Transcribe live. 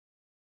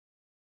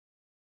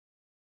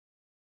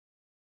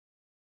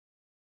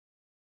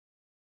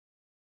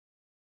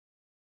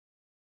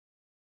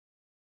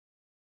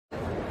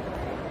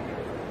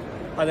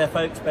Hi there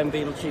folks, Ben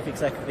Beadle, Chief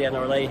Executive of the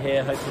NRLA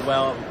here, hope you're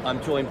well. I'm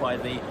joined by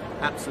the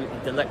absolutely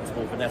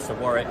delectable Vanessa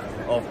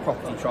of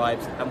Property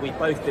Tribes, and we've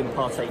both been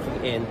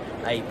partaking in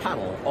a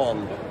panel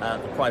on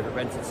the private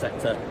rented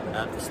sector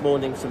this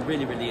morning. Some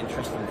really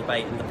interesting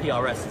debate, and the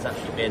PRS has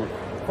actually been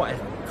quite a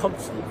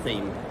constant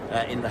theme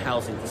in the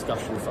housing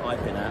discussions that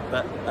I've been at.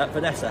 But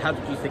Vanessa, how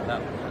did you think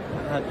that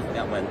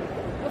went?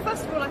 Well,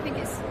 first of all, I think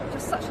it's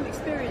just such an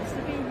experience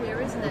to be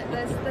here, isn't it?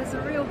 There's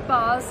a real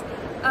buzz.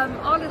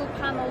 Our little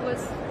panel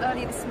was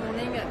early this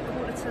morning at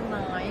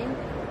 8:45.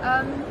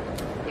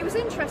 It was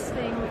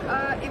interesting.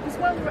 It was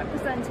well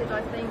represented,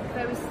 I think.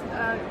 There was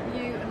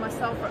you and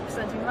myself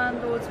representing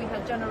landlords. We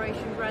had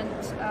Generation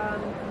Rent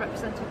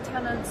representing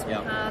tenants. We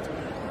had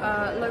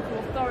local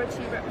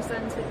authority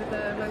represented with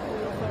a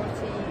local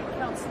authority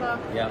councillor,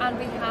 and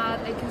we had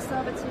a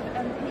Conservative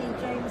MP,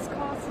 James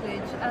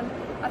Cartlidge. And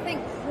I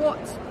think what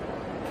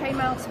came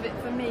out of it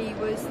for me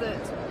was that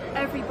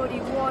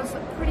everybody was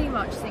pretty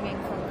much singing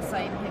from the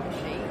same hymn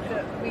sheet,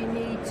 that we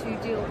need to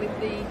deal with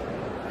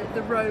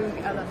the rogue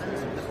element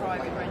of the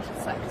private rented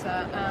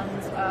sector,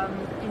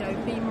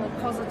 and be more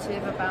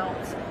positive about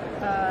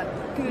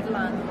good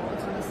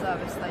landlords and the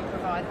service they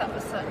provide. That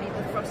was certainly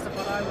the thrust of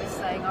what I was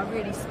saying. I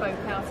really spoke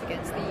out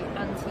against the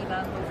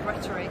anti-landlord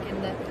rhetoric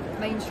in the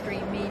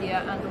mainstream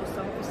media, and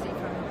also obviously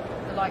from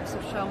the likes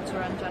of Shelter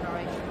and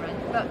Generation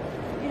Rent. But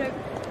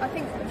I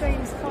think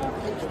James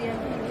Cartlidge, the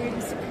MP,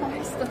 really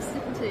surprised us,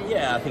 didn't he?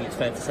 Yeah, I think it's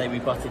fair to say we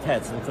butted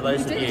heads. And for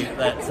those of you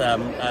that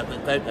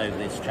don't know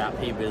this chap,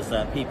 he was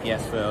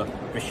PPS for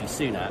Rishi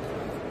Sunak,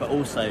 but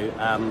also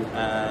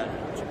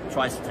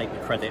tries to take the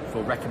credit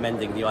for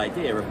recommending the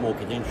idea of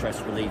mortgage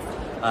interest relief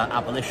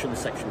abolition,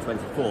 Section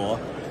 24,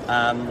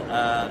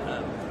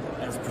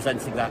 as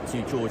presenting that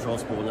to George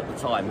Osborne at the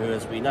time, who,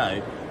 as we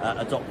know,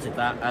 adopted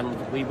that.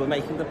 And we were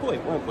making the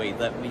point, weren't we,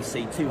 that we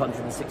see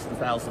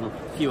 260,000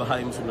 fewer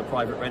homes in the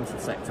private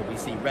rented sector. We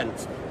see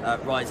rent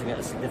rising at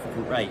a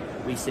significant rate.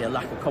 We see a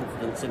lack of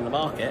confidence in the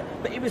market.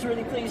 But he was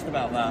really pleased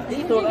about that.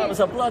 He thought that was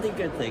a bloody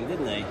good thing,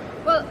 didn't he?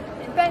 Well,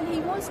 Ben, he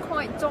was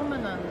quite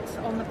dominant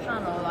on the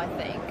panel, I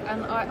think,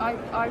 and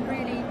I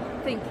really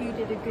think you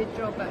did a good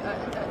job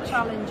at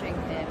challenging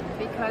him,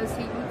 because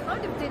he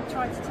kind of did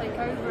try to take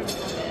over a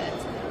little bit.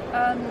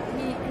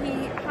 He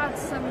had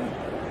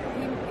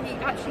he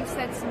actually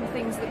said some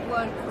things that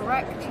weren't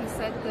correct. He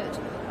said that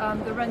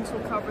the rental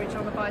coverage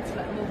on a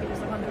buy-to-let mortgage is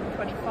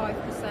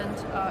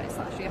 125%. It's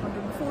actually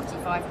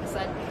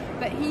 145%.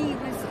 But he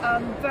was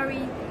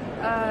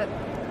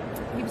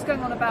he was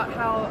going on about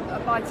how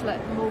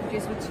buy-to-let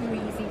mortgages were too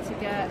easy to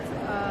get,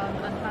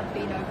 and had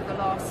been over the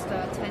last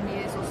 10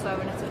 years or so,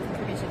 and it had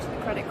contributed to the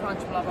credit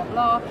crunch, blah blah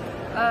blah.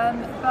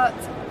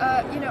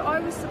 I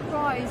was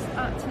surprised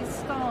at his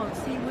stance.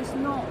 He was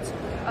not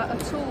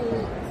at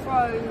all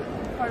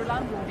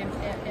pro-landlord,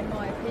 in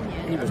my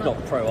opinion. He was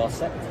not pro our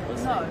sector,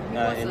 was he?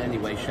 No, in any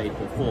way, shape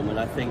or form. And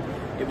I think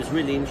it was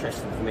really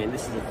interesting for me, and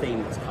this is a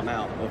theme that's come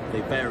out of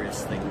the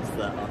various things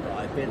that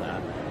I've been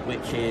at,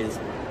 which is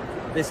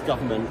this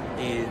government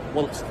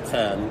wants to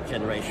turn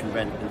Generation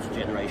Rent into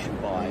Generation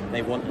Buy.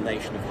 They want a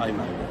nation of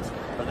homeowners,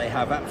 but they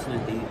have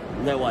absolutely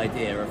no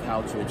idea of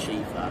how to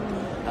achieve that.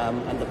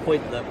 And the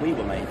point that we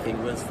were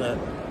making was that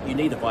you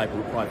need a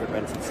vibrant private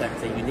rented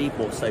sector, you need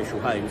more social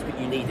homes, but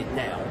you need it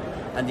now.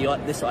 And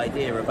this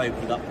idea of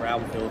opening up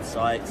brownfield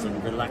sites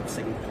and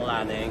relaxing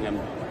planning and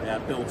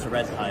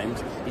build-to-rent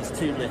homes is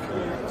too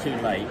little, too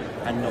late,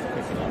 and not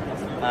quick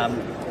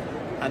enough.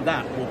 And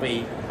that will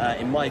be,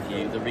 in my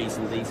view, the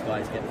reason these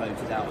guys get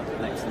voted out at the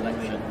next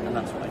election, and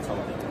that's what I told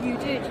him. You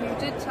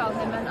did tell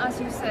him, and as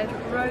you said,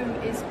 Rome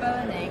is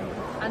burning,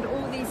 and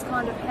all these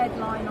kind of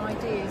headline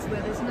ideas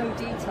where there's no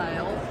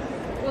detail,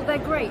 well, they're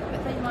great,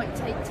 but they might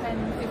take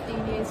 10,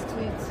 15 years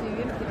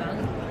to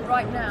implement.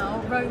 Right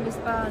now, Rome is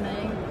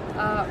burning.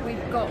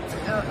 We've got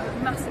a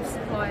massive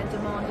supply and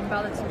demand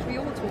imbalance, which we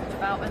all talked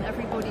about, and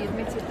everybody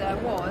admitted there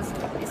was.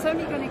 It's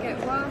only going to get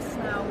worse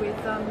now with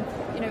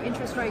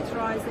interest rates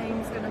rising.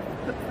 It's going to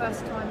put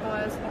first-time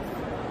buyers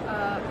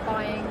off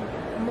buying.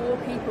 More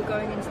people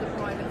going into the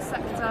private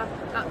sector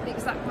at the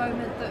exact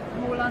moment that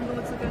more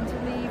landlords are going to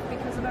leave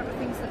because of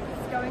everything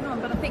that's going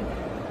on. But I think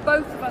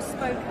both of us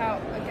spoke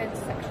out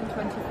against Section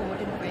 24,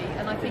 didn't we?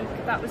 And I think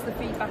that was the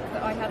feedback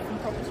that I had from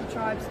Property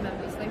Tribes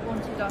members. They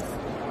wanted us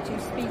to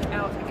speak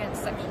out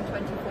against Section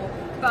 24.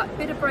 But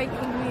bit of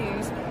breaking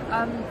news,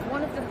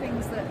 one of the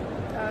things that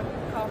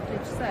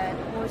Cartlidge said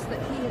was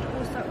that he had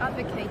also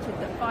advocated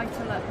that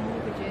buy-to-let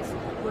mortgages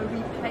were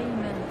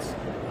repayment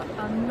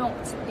and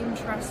not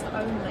interest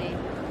only.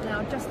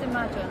 Now just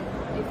imagine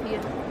if he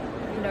had,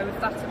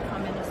 if that had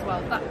come in as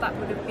well, that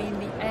would have been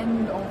the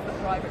end of the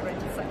private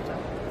rented sector.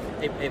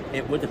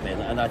 It would have been,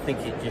 and I think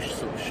it just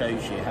sort of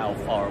shows you how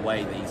far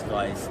away these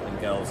guys and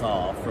girls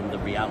are from the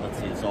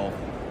realities of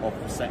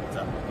the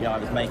sector. I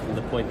was making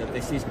the point that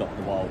this is not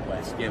the Wild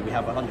West. We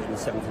have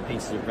 170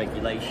 pieces of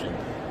regulation,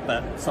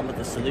 but some of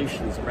the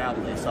solutions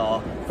around this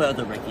are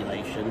further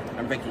regulation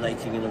and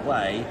regulating in a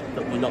way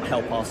that will not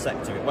help our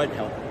sector. It won't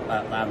help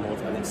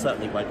landlords, and it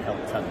certainly won't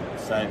help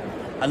tenants. So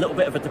a little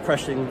bit of a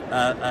depressing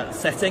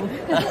setting,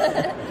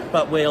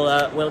 but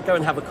we'll go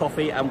and have a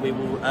coffee, and we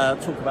will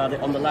talk about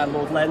it on the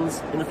Landlord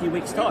Lens in a few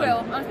weeks' time. We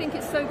will. I think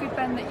it's so good,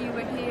 Ben, that you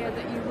were here,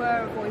 that you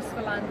were a voice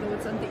for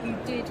landlords, and that you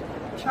did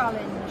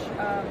challenge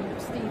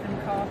Stephen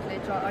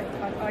Cartlidge.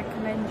 I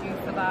commend you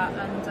for that,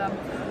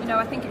 and you know,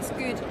 I think it's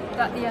good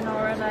that the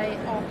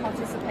NRLA are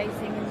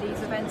participating in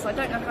these events. I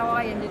don't know how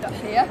I ended up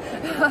here,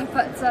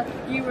 but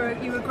you were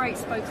a great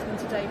spokesman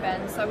today,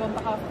 Ben. So on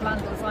behalf of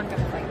landlords, I'm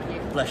going to thank you.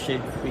 Bless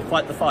you. We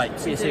fight the fight.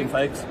 See you soon,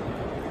 folks.